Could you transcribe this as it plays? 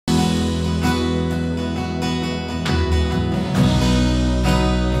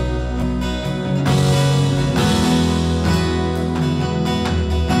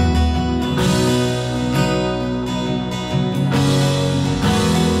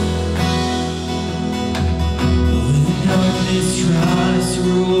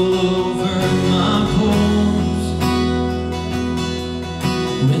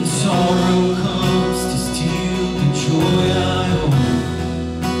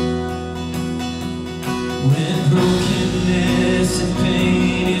When brokenness and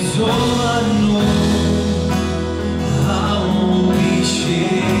pain is all I know, I won't be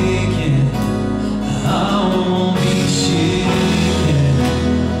shaken, I won't be shaken.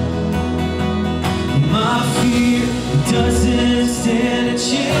 My fear doesn't stand a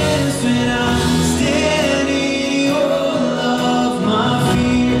chance when I'm standing in your love. My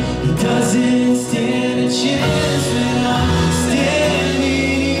fear doesn't stand a chance when I'm standing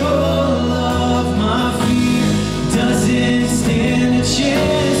in your love. My fear doesn't stand a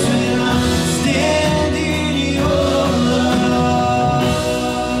chance when I'm standing in your love.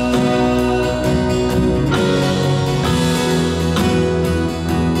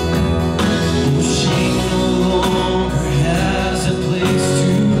 Shame no longer has a place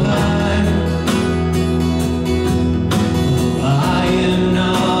to hide. I am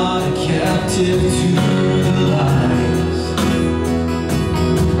not a captive to the lies.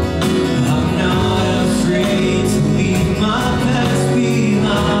 I'm not afraid to leave my past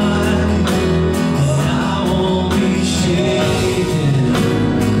behind. And I won't be shaken,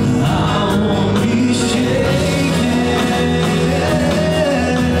 I won't be shaken.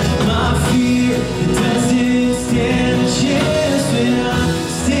 My fear doesn't stand a chance when I'm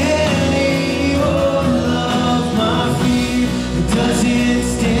standing in your love. My fear doesn't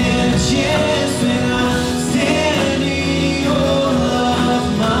stand a chance when I'm standing in your love.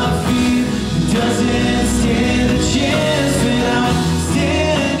 My fear doesn't stand a chance when I'm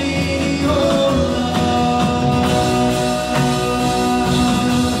standing in your love.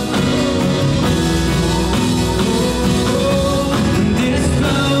 There's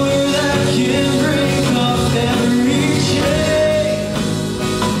power that can break off every chain.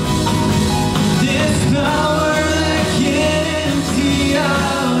 There's power that can empty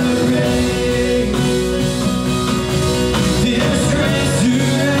out a grave. There's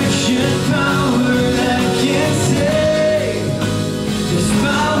resurrection power that can save. There's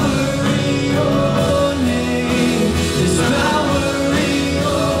power in your name. There's power in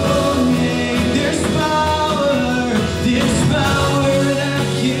your name. There's power that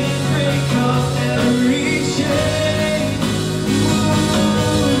can break off every chain.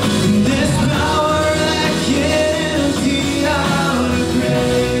 There's power that can empty out a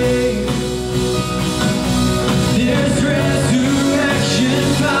grave. There's resurrection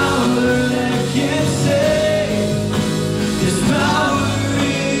power that can save. There's power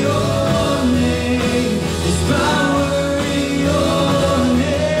in your name. There's power in your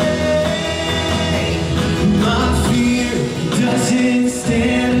name. My fear doesn't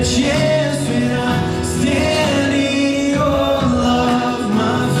stand a chance when I'm standing in your love.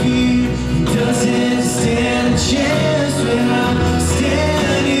 My fear doesn't stand a chance when I'm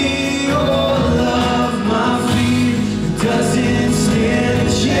standing in your love. My fear doesn't stand a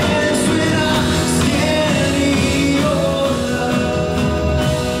chance when I'm standing in your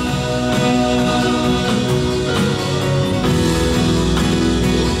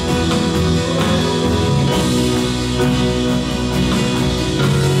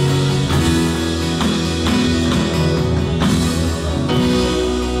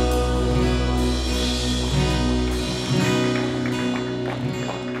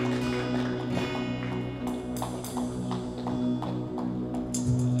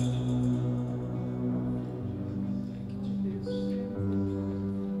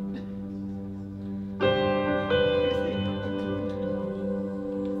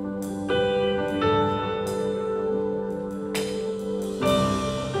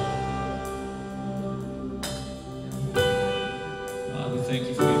God, we thank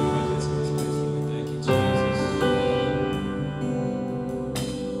you for your presence in this place, Lord. Thank you, Jesus.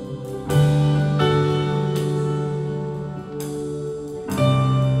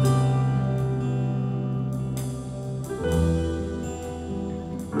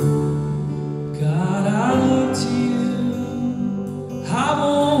 God, I look to you. I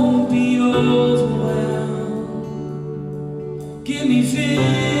won't be overwhelmed. Give me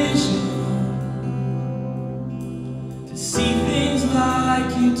vision to see things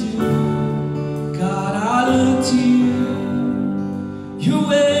like you do. God, I look to you. You're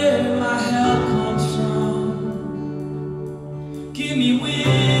where my help comes from. Give me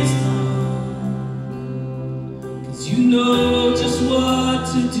wisdom, 'cause you know just what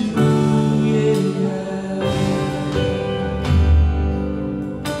to do.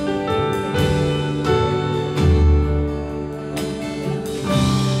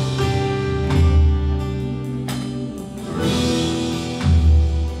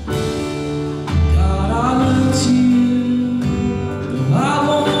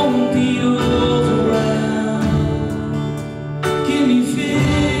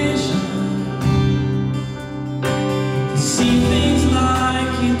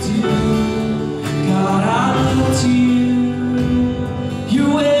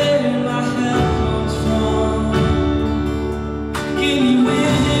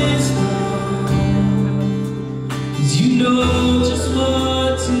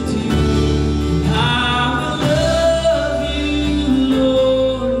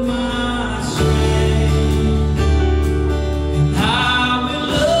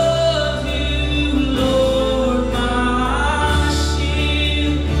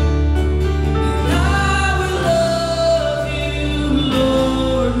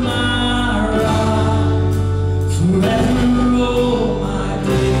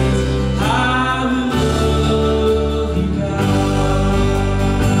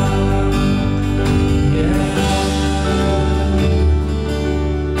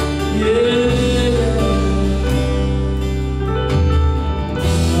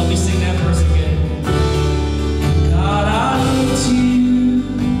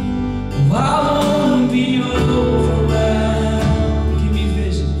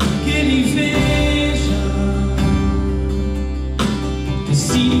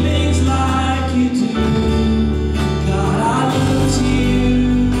 see things like you do. God, I look to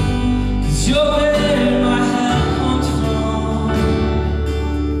you, 'cause you're where my help comes from.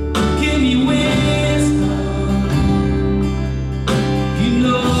 Give me wisdom, you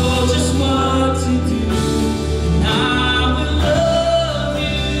know just what to do. And I will love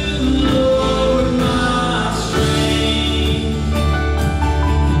you, Lord, my strength.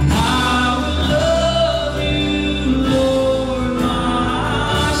 And I will love you, Lord,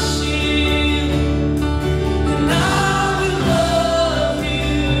 my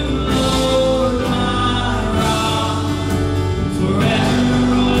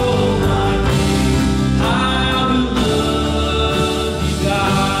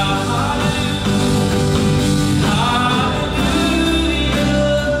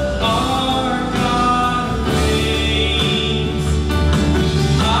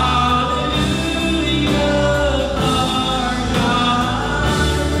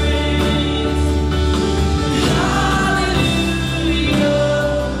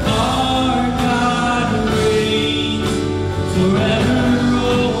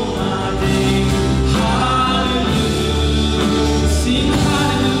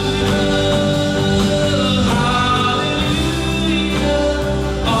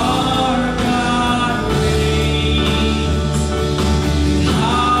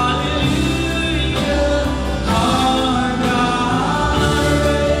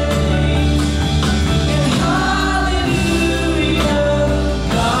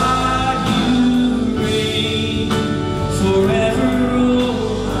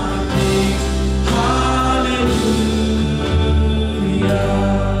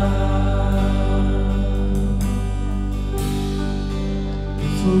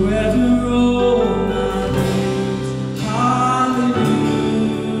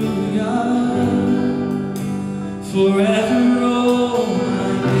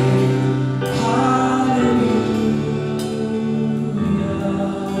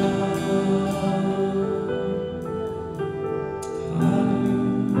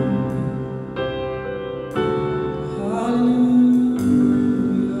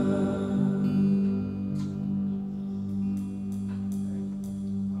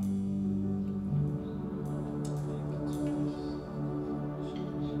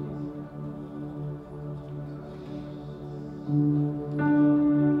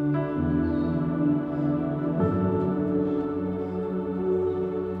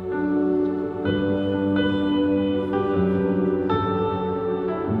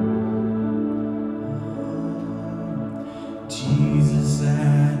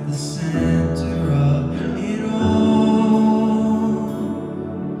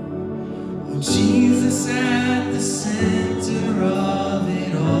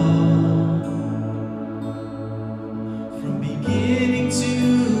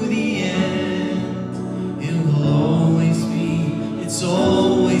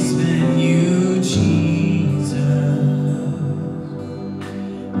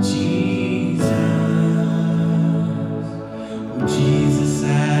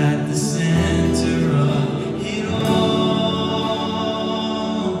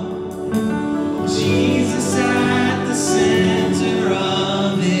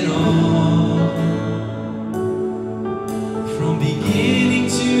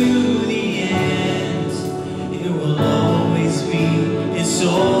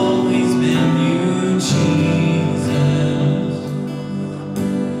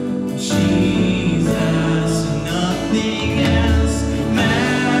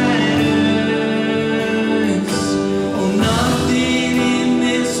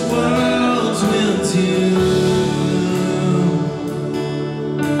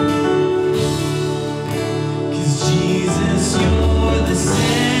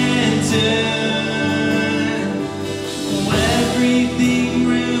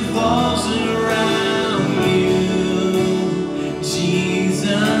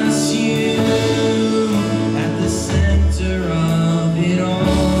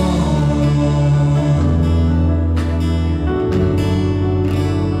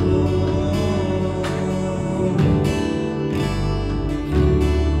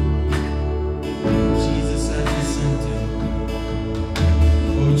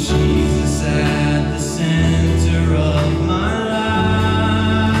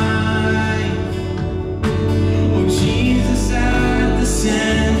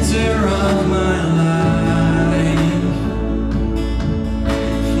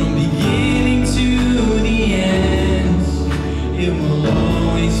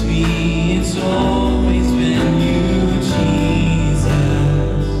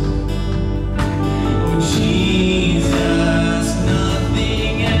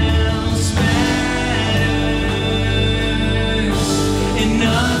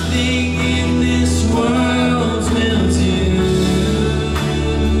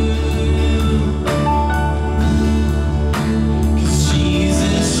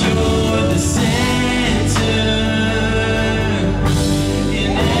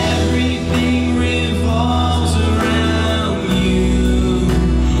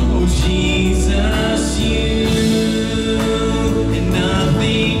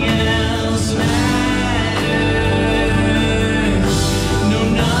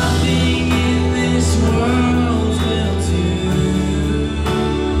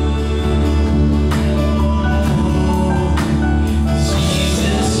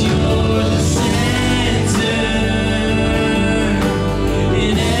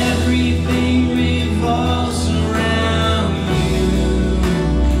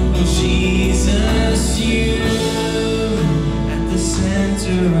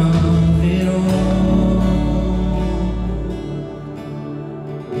center of it all.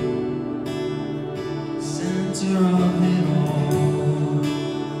 Center of it all.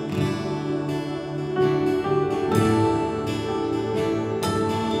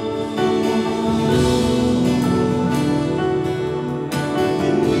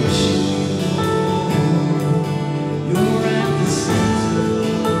 You're at the center,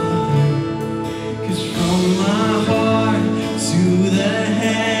 'cause from my heart to the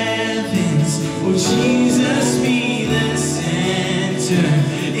heavens, oh Jesus, be the center.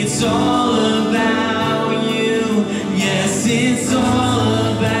 It's all about you. Yes, it's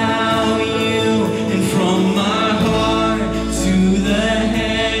all about you. And from my heart to the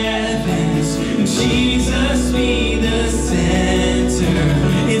heavens, Jesus, be the center.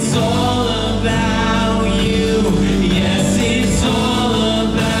 It's all about you. Yes, it's all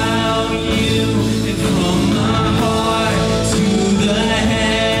about you. And from my heart to the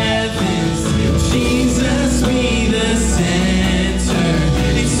heavens, Jesus, be the center.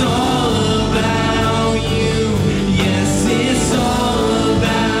 It's all about you. Yes, it's all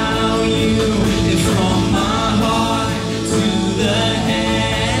about you. And from my heart to the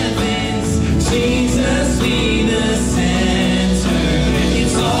heavens, Jesus, be the center.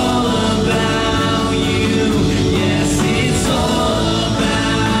 It's all about you. Yes, it's all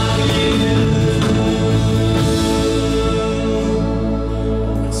about you.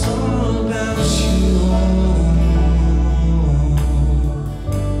 It's all about you.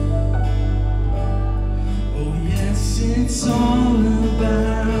 Oh yes, it's all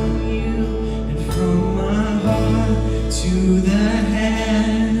about you. And from my heart to the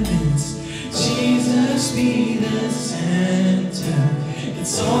heavens, Jesus, be the center.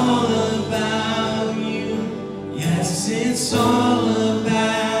 It's all about you. Yes, it's all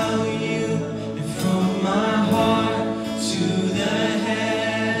about you. And from my heart to the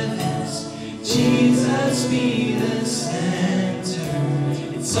heavens, Jesus, be the center.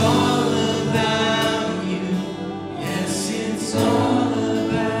 It's all about you. Yes, it's all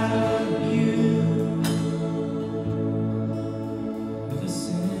about you. The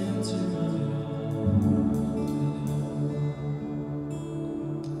center of it all.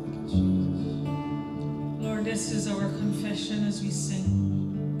 Lord, this is our confession as we sing.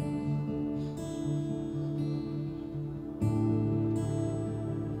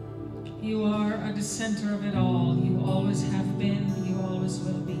 You are at the center of it all. You always have been, you always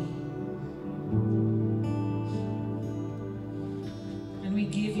will be. And we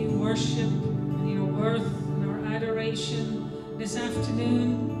give you worship and your worth and our adoration this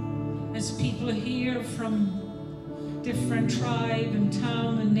afternoon as people here from different tribe and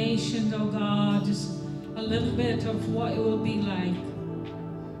town and nation, oh God, just a little bit of what it will be like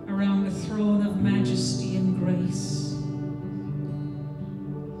around the throne of majesty and grace.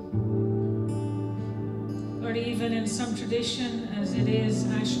 Lord, even in some tradition, as it is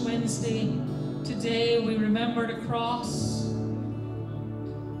Ash Wednesday, today we remember the cross.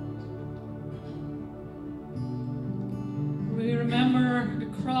 We remember the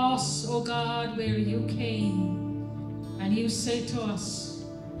cross, oh God, where you came and you say to us,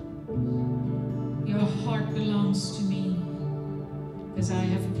 your heart belongs to me because I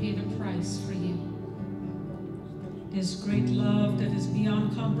have paid a price for you. This great love that is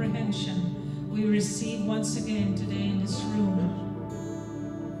beyond comprehension we receive once again today in this room.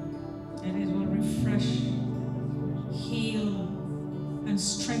 And it will refresh, heal, and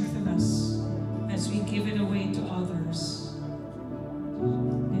strengthen us as we give it away to others.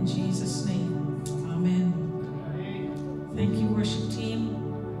 In Jesus' name, amen. Thank you, worship team.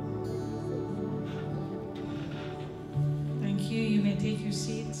 Thank you. You may take your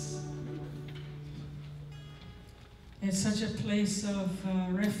seats. It's such a place of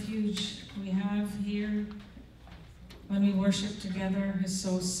refuge we have here when we worship together. It's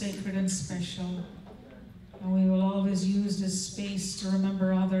so sacred and special. And we will always use this space to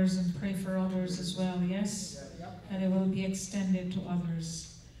remember others and pray for others as well, yes? And it will be extended to others.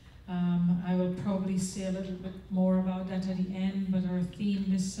 I will probably say a little bit more about that at the end, but our theme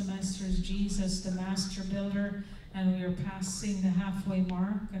this semester is Jesus, the Master Builder, and we are passing the halfway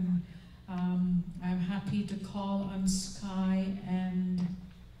mark. And I'm happy to call on Sky and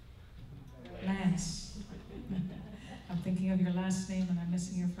Lance. I'm thinking of your last name and I'm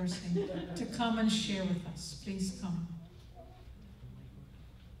missing your first name. To come and share with us. Please come.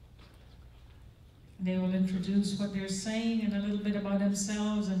 They will introduce what they're saying and a little bit about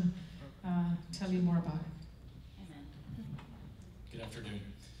themselves and tell you more about it. Amen. Good afternoon.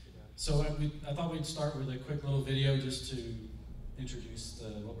 So I thought we'd start with a quick little video just to introduce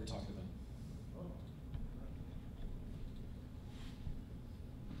what we're talking about.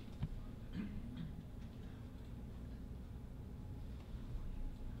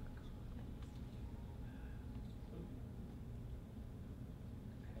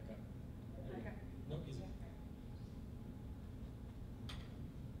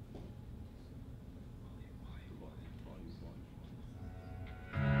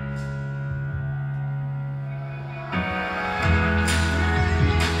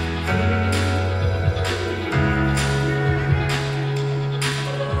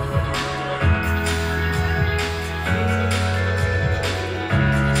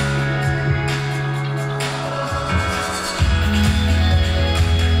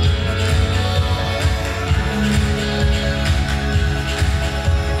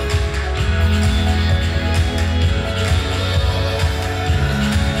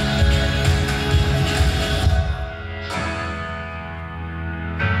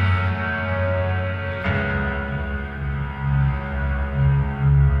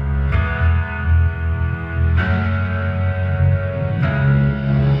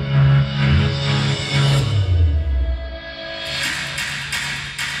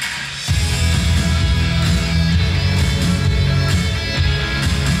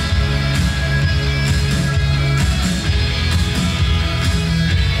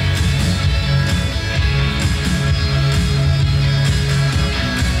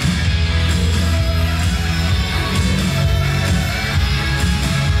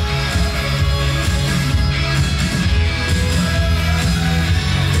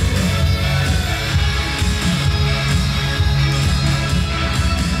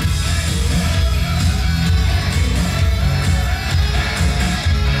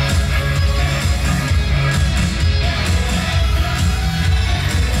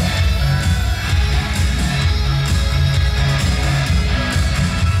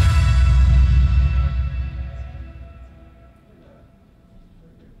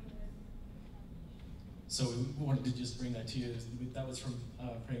 So we wanted to just bring that to you. That was from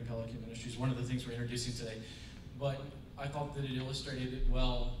Praying Pelican Ministries, one of the things we're introducing today. But I thought that it illustrated it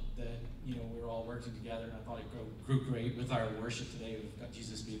well that, you know, we're all working together, and I thought it grew great with our worship today. We've got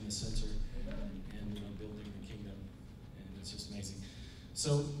Jesus being the center and, you know, building the kingdom, and it's just amazing.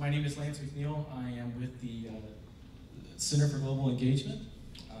 So my name is Lance McNeil. I am with the Center for Global Engagement.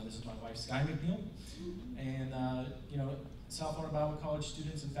 This is my wife, Sky McNeil. And, you know, South Florida Bible College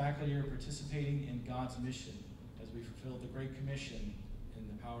students and faculty are participating in God's mission as we fulfill the Great Commission in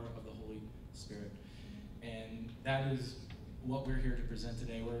the power of the Holy Spirit. And that is what we're here to present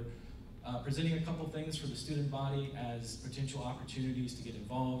today. We're presenting a couple things for the student body as potential opportunities to get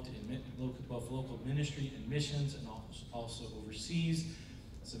involved in both local ministry and missions, and also overseas.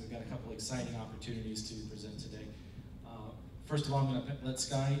 So we've got a couple exciting opportunities to present today. First of all, I'm going to let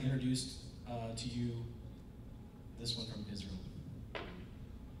Sky introduce to you this one from Israel.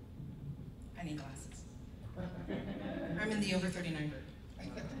 I need glasses. I'm in the over 39 group.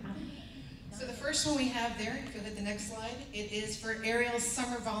 So the first one we have there, if you'll hit the next slide, it is for Ariel's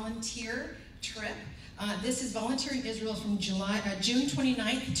summer volunteer trip. This is Volunteer in Israel from June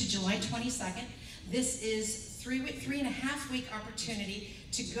 29th to July 22nd. This is 3.5 week opportunity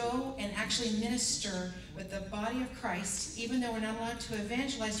to go and actually minister with the body of Christ. Even though we're not allowed to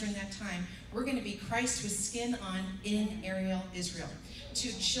evangelize during that time, we're going to be Christ with skin on in Ariel, Israel,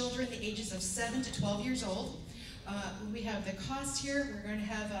 to children the ages of 7 to 12 years old. We have the cost here. We're going to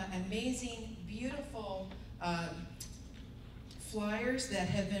have amazing, beautiful flyers that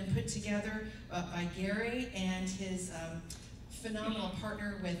have been put together by Gary and his phenomenal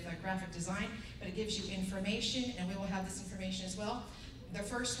partner with graphic design, but it gives you information, and we will have this information as well. The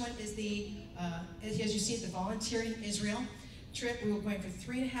first one is as you see, the Volunteer in Israel trip. We were going for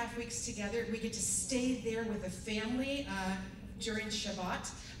 3.5 weeks together. We get to stay there with a family during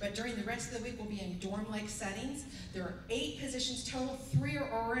Shabbat, but during the rest of the week we'll be in dorm-like settings. There are 8 positions total, 3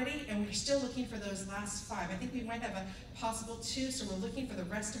 are already, and we're still looking for those last 5. I think we might have a possible 2, so we're looking for the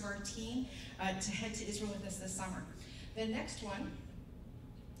rest of our team to head to Israel with us this summer. The next one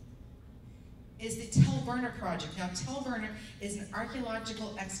is the Tel Burner project. Now, Tel Burner is an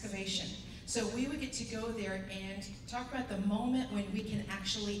archaeological excavation. So we would get to go there and talk about the moment when we can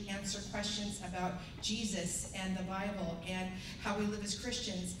actually answer questions about Jesus and the Bible and how we live as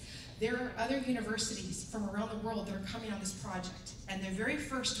Christians. There are other universities from around the world that are coming on this project. And their very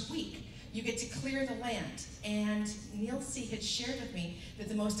first week, you get to clear the land. And Neil C. had shared with me that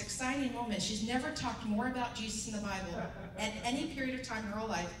the most exciting moment, she's never talked more about Jesus in the Bible at any period of time in her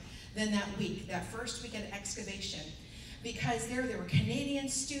life than that week, that first week of excavation. Because there were Canadian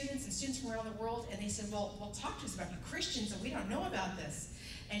students and students from around the world, and they said, well, talk to us about you Christians, and we don't know about this.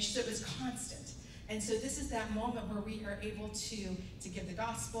 And she said it was constant. And so this is that moment where we are able to give the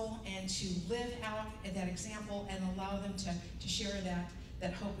gospel and to live out that example and allow them to share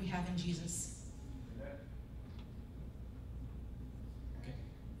that hope we have in Jesus. Okay.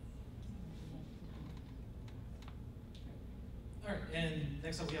 All right, and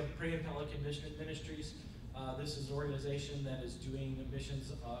next up we have Praying Pelican Ministries. This is an organization that is doing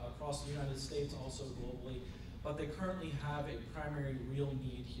missions across the United States, also globally, but they currently have a primary real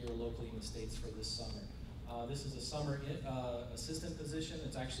need here locally in the States for this summer. This is a summer assistant position.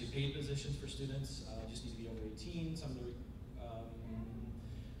 It's actually paid positions for students. Just need to be over 18. Some of the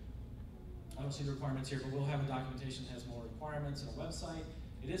I don't see the requirements here, but we'll have a documentation that has more requirements and a website.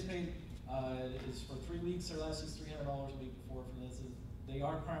 It is paid. It is for 3 weeks or less. It's $300 a week before for this. They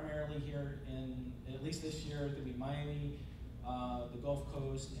are primarily here in, at least this year, it could be Miami, the Gulf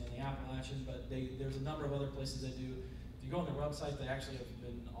Coast, and the Appalachian, but there's a number of other places that do. If you go on their website, they actually have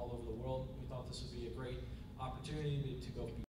been all over the world. We thought this would be a great opportunity to go